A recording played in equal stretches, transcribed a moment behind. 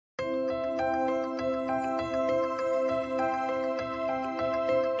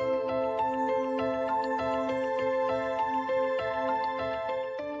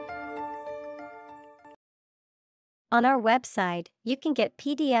On our website, you can get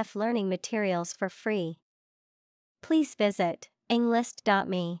PDF learning materials for free. Please visit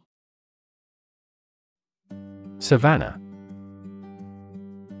englist.me. Savanna.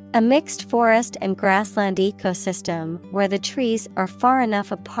 A mixed forest and grassland ecosystem where the trees are far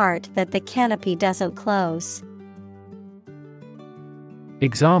enough apart that the canopy doesn't close.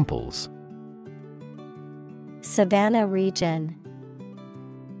 Examples: Savanna region,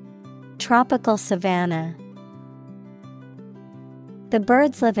 tropical savanna. The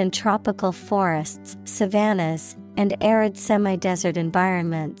birds live in tropical forests, savannas, and arid semi-desert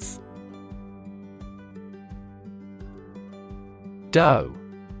environments. Doe.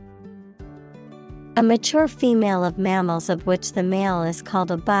 A mature female of mammals of which the male is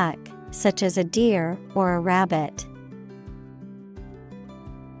called a buck, such as a deer or a rabbit.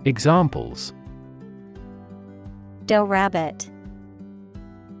 Examples: Doe rabbit,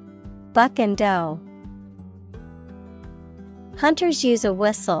 buck and doe. Hunters use a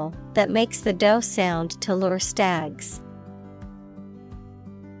whistle that makes the doe sound to lure stags.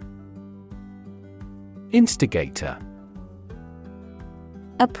 Instigator.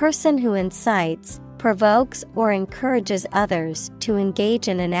 A person who incites, provokes, or encourages others to engage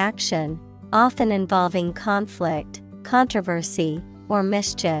in an action, often involving conflict, controversy, or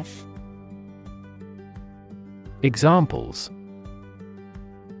mischief. Examples: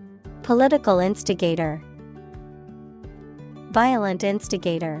 Political instigator, violent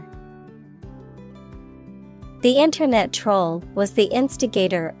instigator. The internet troll was the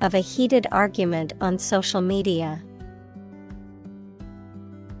instigator of a heated argument on social media.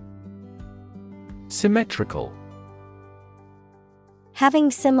 Symmetrical.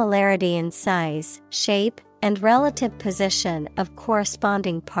 Having similarity in size, shape, and relative position of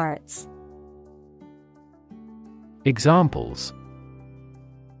corresponding parts. Examples: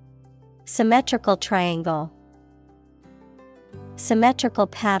 Symmetrical triangle, symmetrical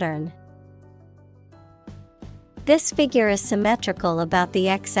pattern. This figure is symmetrical about the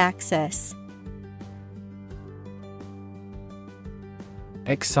x-axis.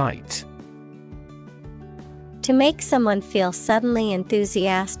 Excite. To make someone feel suddenly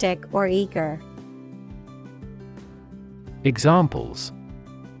enthusiastic or eager. Examples: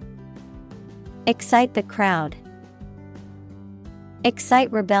 Excite the crowd,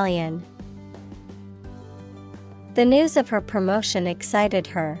 excite rebellion. The news of her promotion excited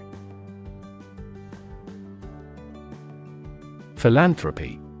her.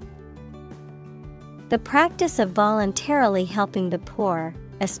 Philanthropy. The practice of voluntarily helping the poor,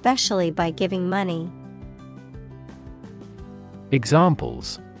 especially by giving money.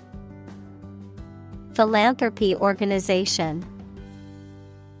 Examples: Philanthropy organization,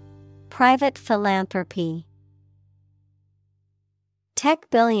 private philanthropy. Tech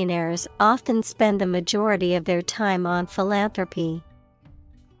billionaires often spend the majority of their time on philanthropy.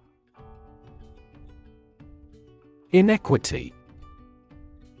 Inequity.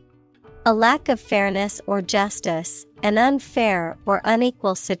 A lack of fairness or justice, an unfair or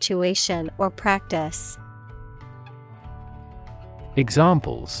unequal situation or practice.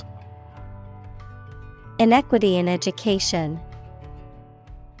 Examples: Inequity in education,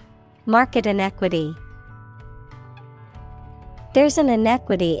 market inequity. There's an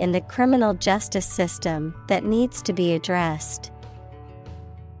inequity in the criminal justice system that needs to be addressed.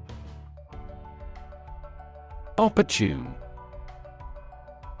 Opportune.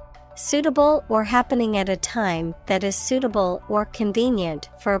 Suitable or happening at a time that is suitable or convenient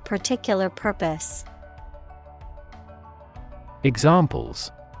for a particular purpose.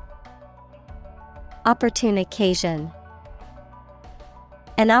 Examples: Opportune occasion,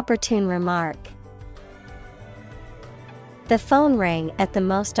 an opportune remark. The phone rang at the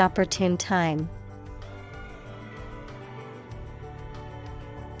most opportune time.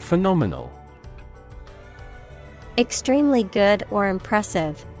 Phenomenal. Extremely good or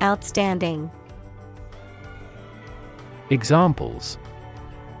impressive, outstanding. Examples: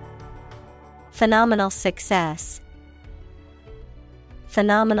 Phenomenal success,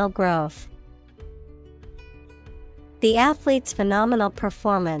 phenomenal growth. The athlete's phenomenal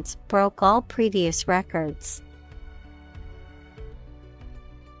performance broke all previous records.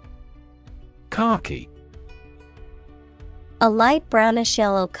 Khaki. A light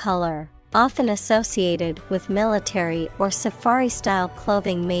brownish-yellow color, often associated with military or safari-style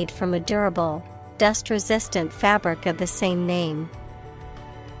clothing made from a durable, dust-resistant fabric of the same name.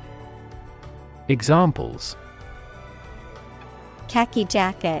 Examples: Khaki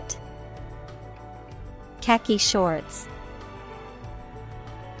jacket, khaki shorts.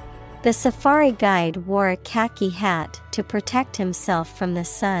 The safari guide wore a khaki hat to protect himself from the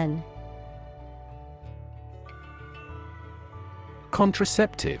sun.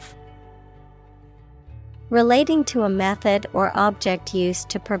 Contraceptive. Relating to a method or object used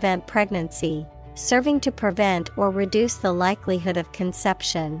to prevent pregnancy, serving to prevent or reduce the likelihood of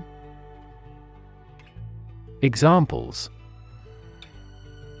conception. Examples: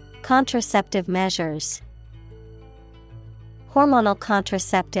 contraceptive measures, hormonal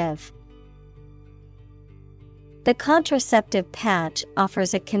contraceptive. The contraceptive patch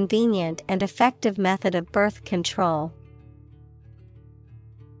offers a convenient and effective method of birth control.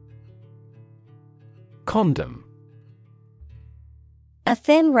 Condom. A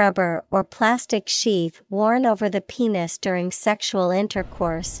thin rubber or plastic sheath worn over the penis during sexual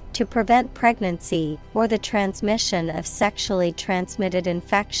intercourse to prevent pregnancy or the transmission of sexually transmitted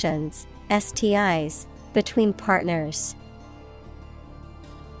infections, STIs, between partners.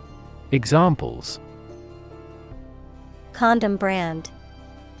 Examples: condom brand,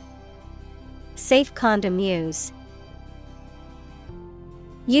 safe condom use.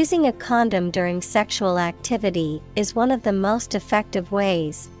 Using a condom during sexual activity is one of the most effective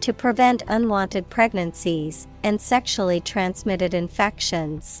ways to prevent unwanted pregnancies and sexually transmitted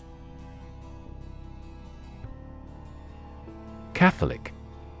infections. Catholic.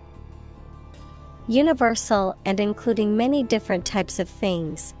 Universal and including many different types of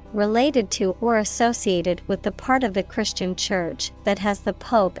things, related to or associated with the part of the Christian Church that has the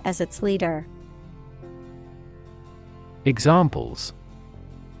Pope as its leader. Examples: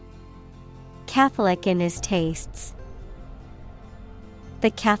 Catholic in his tastes.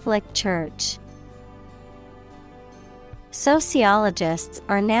 The Catholic Church. Sociologists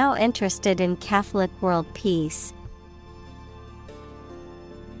are now interested in Catholic world peace.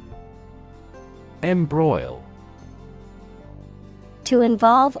 Embroil. To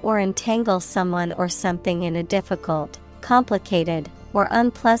involve or entangle someone or something in a difficult, complicated, or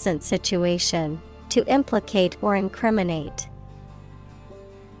unpleasant situation, to implicate or incriminate.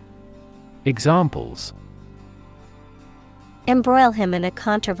 Examples: embroil him in a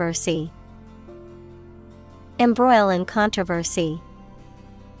controversy. Embroil in controversy.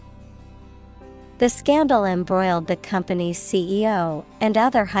 The scandal embroiled the company's CEO and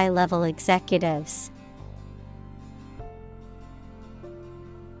other high-level executives.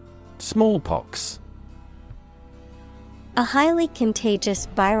 Smallpox. A highly contagious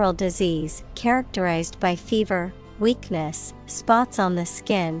viral disease characterized by fever, weakness, spots on the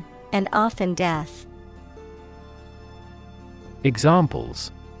skin, and often death.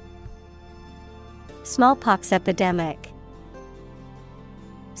 Examples: smallpox epidemic.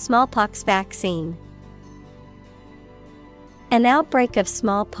 Smallpox vaccine. An outbreak of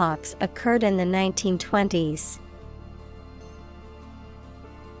smallpox occurred in the 1920s.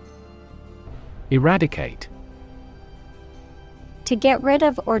 Eradicate. To get rid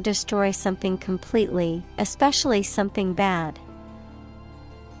of or destroy something completely, especially something bad.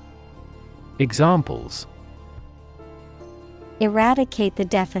 Examples: eradicate the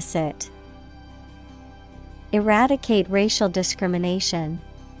deficit. Eradicate racial discrimination.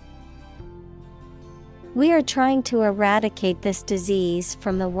 We are trying to eradicate this disease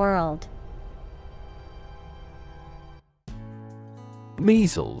from the world.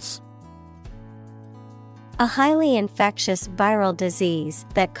 Measles. A highly infectious viral disease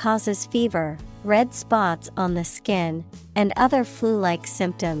that causes fever, red spots on the skin, and other flu-like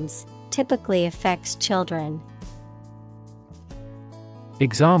symptoms, typically affects children.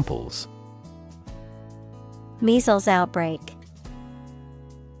 Examples: measles outbreak.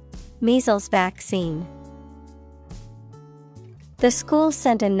 Measles vaccine. The school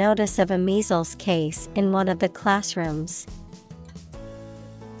sent a notice of a measles case in one of the classrooms.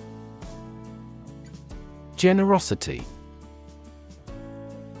 Generosity.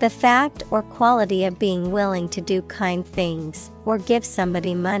 The fact or quality of being willing to do kind things, or give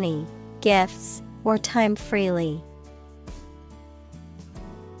somebody money, gifts, or time freely.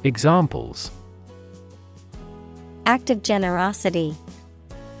 Examples: act of generosity.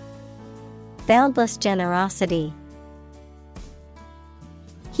 Boundless generosity.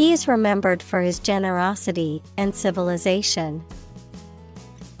 He is remembered for his generosity and civilization.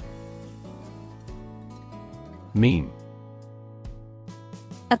 Meme.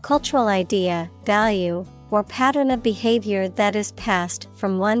 A cultural idea, value, or pattern of behavior that is passed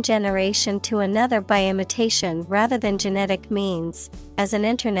from one generation to another by imitation rather than genetic means, as an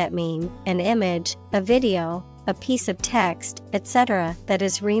internet meme, an image, a video, a piece of text, etc., that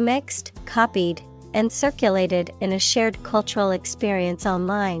is remixed, copied, and circulated in a shared cultural experience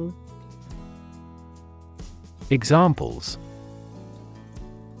online. Examples: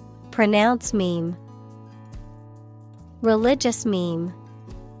 pronounce meme. Religious meme.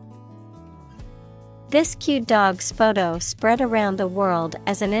 This cute dog's photo spread around the world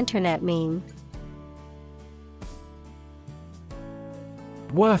as an internet meme.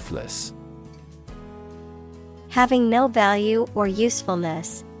 Worthless. Having no value or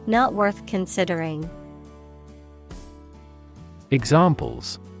usefulness, not worth considering.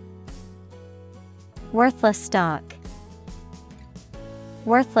 Examples: Worthless stock.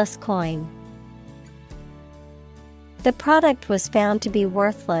 Worthless coin. The product was found to be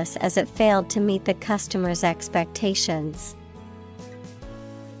worthless as it failed to meet the customer's expectations.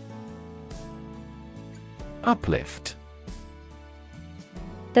 Uplift.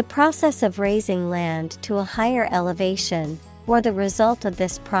 The process of raising land to a higher elevation, or the result of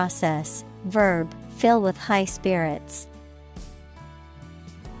this process. Verb, fill with high spirits.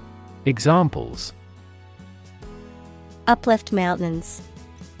 Examples: Uplift mountains.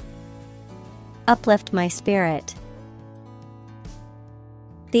 Uplift my spirit.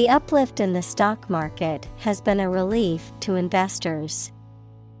 The uplift in the stock market has been a relief to investors.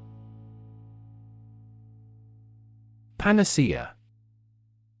 Panacea.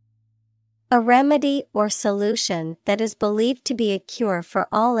 A remedy or solution that is believed to be a cure for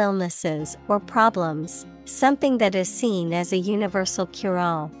all illnesses or problems, something that is seen as a universal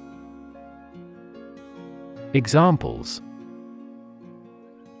cure-all. Examples: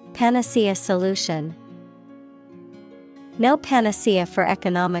 Panacea solution. No panacea for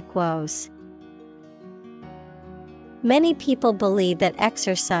economic woes. Many people believe that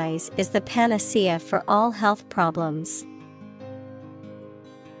exercise is the panacea for all health problems.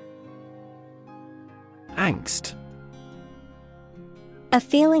 Angst. A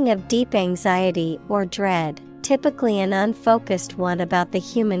feeling of deep anxiety or dread, typically an unfocused one about the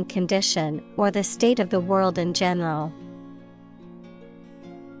human condition or the state of the world in general.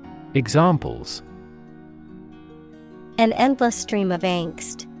 Examples: An endless stream of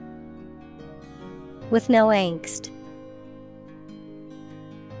angst. With no angst.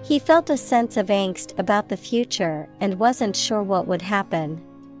 He felt a sense of angst about the future and wasn't sure what would happen.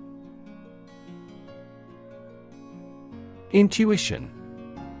 Intuition.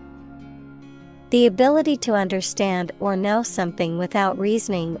 The ability to understand or know something without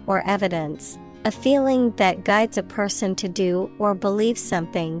reasoning or evidence, a feeling that guides a person to do or believe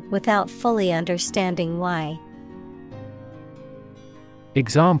something without fully understanding why.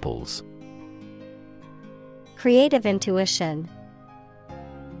 Examples: Creative intuition.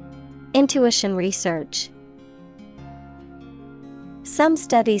 Intuition research. Some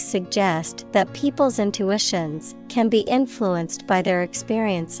studies suggest that people's intuitions can be influenced by their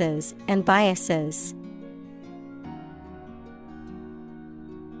experiences and biases.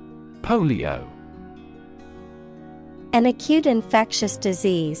 Polio. An acute infectious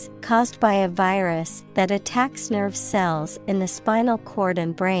disease caused by a virus that attacks nerve cells in the spinal cord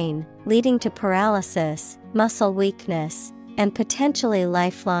and brain, leading to paralysis, muscle weakness, and potentially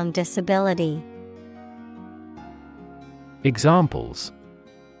lifelong disability. Examples: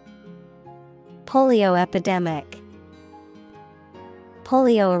 Polio epidemic.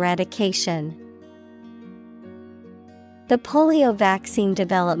 Polio eradication. The polio vaccine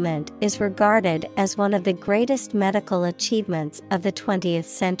development is regarded as one of the greatest medical achievements of the 20th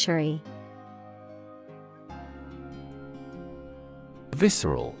century.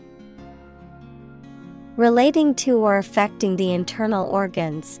 Visceral. Relating to or affecting the internal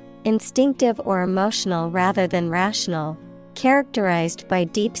organs, instinctive or emotional rather than rational, characterized by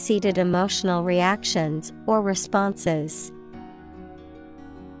deep-seated emotional reactions or responses.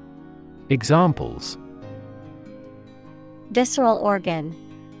 Examples: Visceral organ.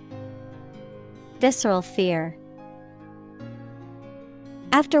 Visceral fear.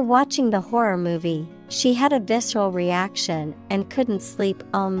 After watching the horror movie, she had a visceral reaction and couldn't sleep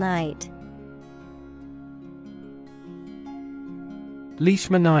all night.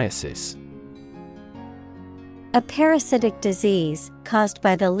 Leishmaniasis. A parasitic disease caused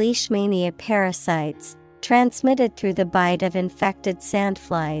by the Leishmania parasites, transmitted through the bite of infected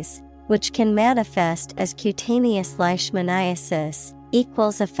sandflies, which can manifest as cutaneous leishmaniasis,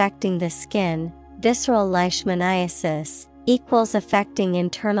 equals affecting the skin. Visceral leishmaniasis equals affecting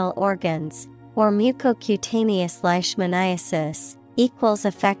internal organs, or mucocutaneous leishmaniasis equals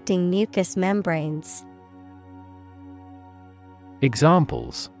affecting mucous membranes.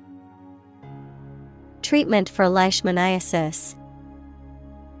 Examples: Treatment for leishmaniasis.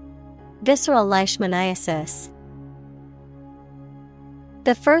 Visceral leishmaniasis.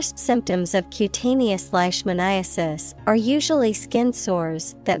 The first symptoms of cutaneous leishmaniasis are usually skin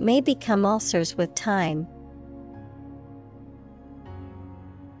sores that may become ulcers with time.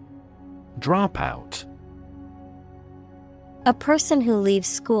 Dropout. A person who leaves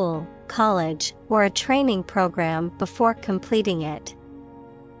school, college or a training program before completing it.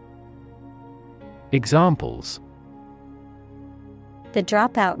 Examples: The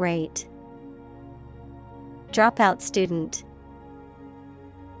dropout rate. Dropout student.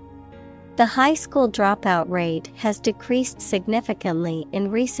 The high school dropout rate has decreased significantly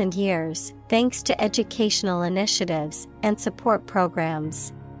in recent years thanks to educational initiatives and support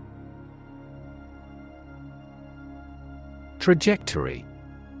programs. Trajectory.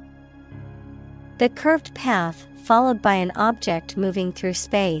 The curved path followed by an object moving through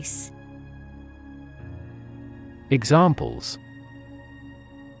space. Examples: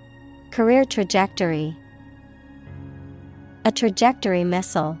 Career trajectory. A trajectory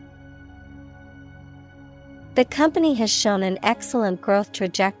missile. The company has shown an excellent growth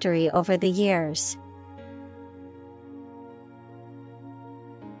trajectory over the years.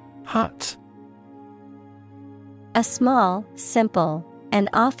 Hut. A small, simple, and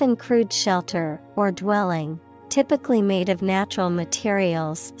often crude shelter or dwelling, typically made of natural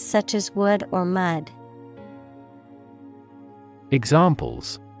materials such as wood or mud.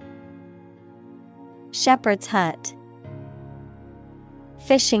 Examples: Shepherd's hut.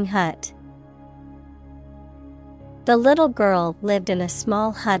 Fishing hut. The little girl lived in a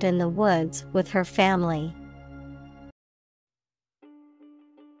small hut in the woods with her family.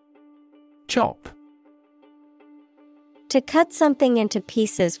 Chop. To cut something into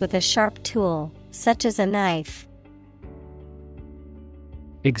pieces with a sharp tool, such as a knife.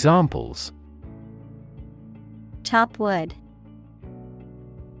 Examples: Chop wood.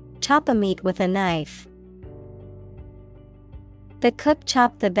 Chop a meat with a knife. The cook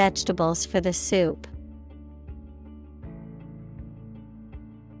chopped the vegetables for the soup.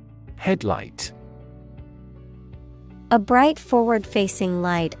 Headlight. A bright forward-facing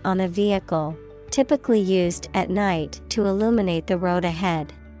light on a vehicle, typically used at night to illuminate the road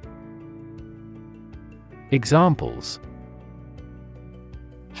ahead. Examples: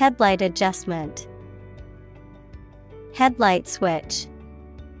 Headlight adjustment. Headlight switch.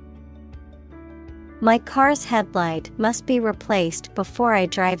 My car's headlight must be replaced before I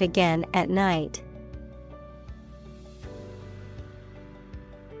drive again at night.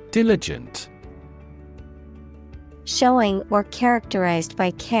 Diligent. Showing or characterized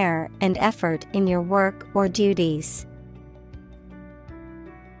by care and effort in your work or duties.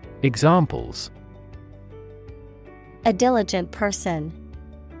 Examples: A diligent person.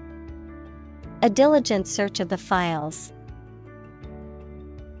 A diligent search of the files.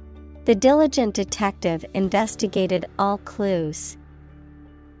 The diligent detective investigated all clues.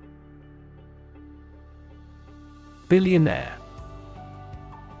 Billionaire.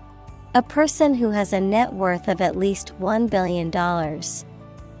 A person who has a net worth of at least $1 billion.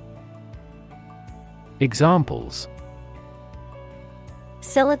 Examples: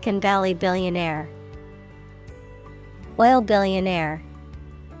 Silicon Valley billionaire. Oil billionaire.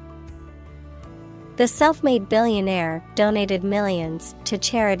 The self-made billionaire donated millions to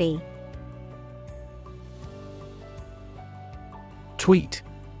charity. Tweet.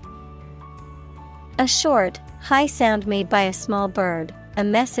 A short, high sound made by a small bird, a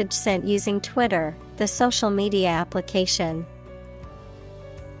message sent using Twitter, the social media application.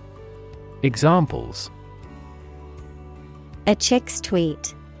 Examples: A chick's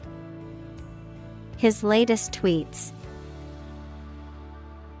tweet. His latest tweets.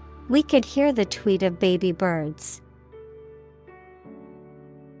 We could hear the tweet of baby birds.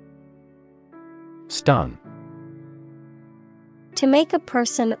 Stun. To make a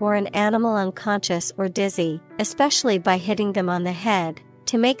person or an animal unconscious or dizzy, especially by hitting them on the head,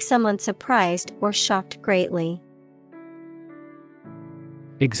 to make someone surprised or shocked greatly.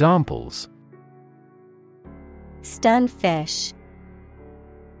 Examples: Stun fish.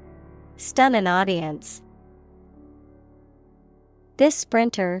 Stun an audience. This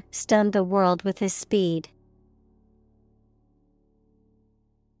sprinter stunned the world with his speed.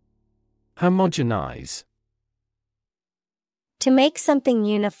 Homogenize. To make something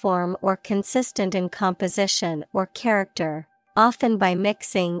uniform or consistent in composition or character, often by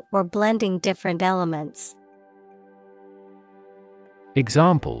mixing or blending different elements.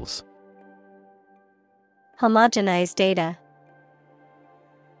 Examples: Homogenize data.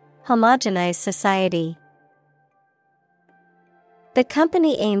 Homogenize society. The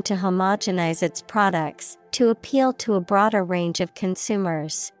company aimed to homogenize its products to appeal to a broader range of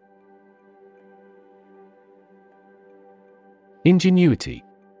consumers. Ingenuity.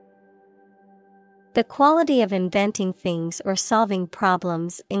 The quality of inventing things or solving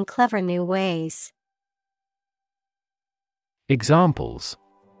problems in clever new ways. Examples: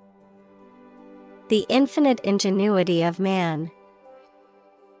 The infinite ingenuity of man.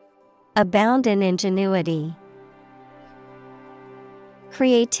 Abound in ingenuity.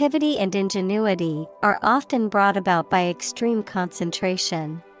 Creativity and ingenuity are often brought about by extreme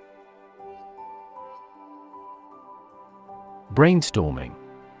concentration. Brainstorming.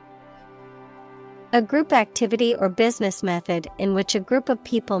 A group activity or business method in which a group of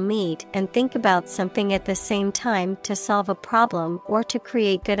people meet and think about something at the same time to solve a problem or to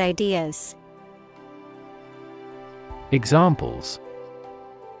create good ideas. Examples: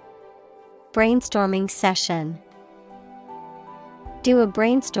 Brainstorming session. Do a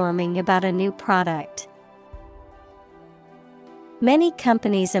brainstorming about a new product. Many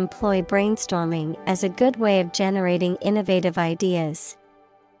companies employ brainstorming as a good way of generating innovative ideas.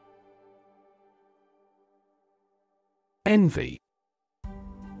 Envy.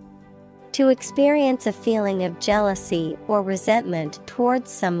 To experience a feeling of jealousy or resentment towards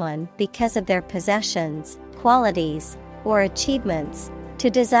someone because of their possessions, qualities, or achievements. To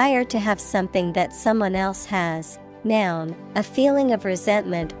desire to have something that someone else has. Noun, a feeling of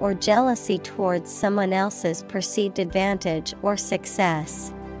resentment or jealousy towards someone else's perceived advantage or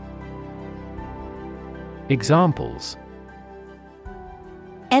success. Examples: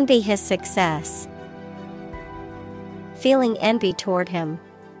 Envy his success. Feeling envy toward him.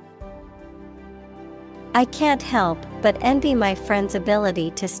 I can't help but envy my friend's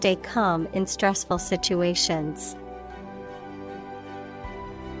ability to stay calm in stressful situations.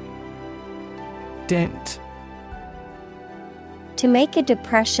 Dent. To make a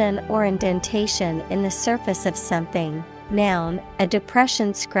depression or indentation in the surface of something. Noun, a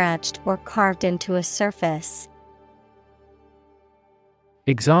depression scratched or carved into a surface.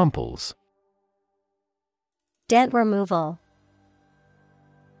 Examples: Dent removal.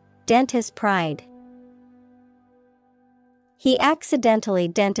 Dent his pride. He accidentally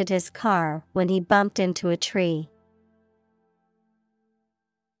dented his car when he bumped into a tree.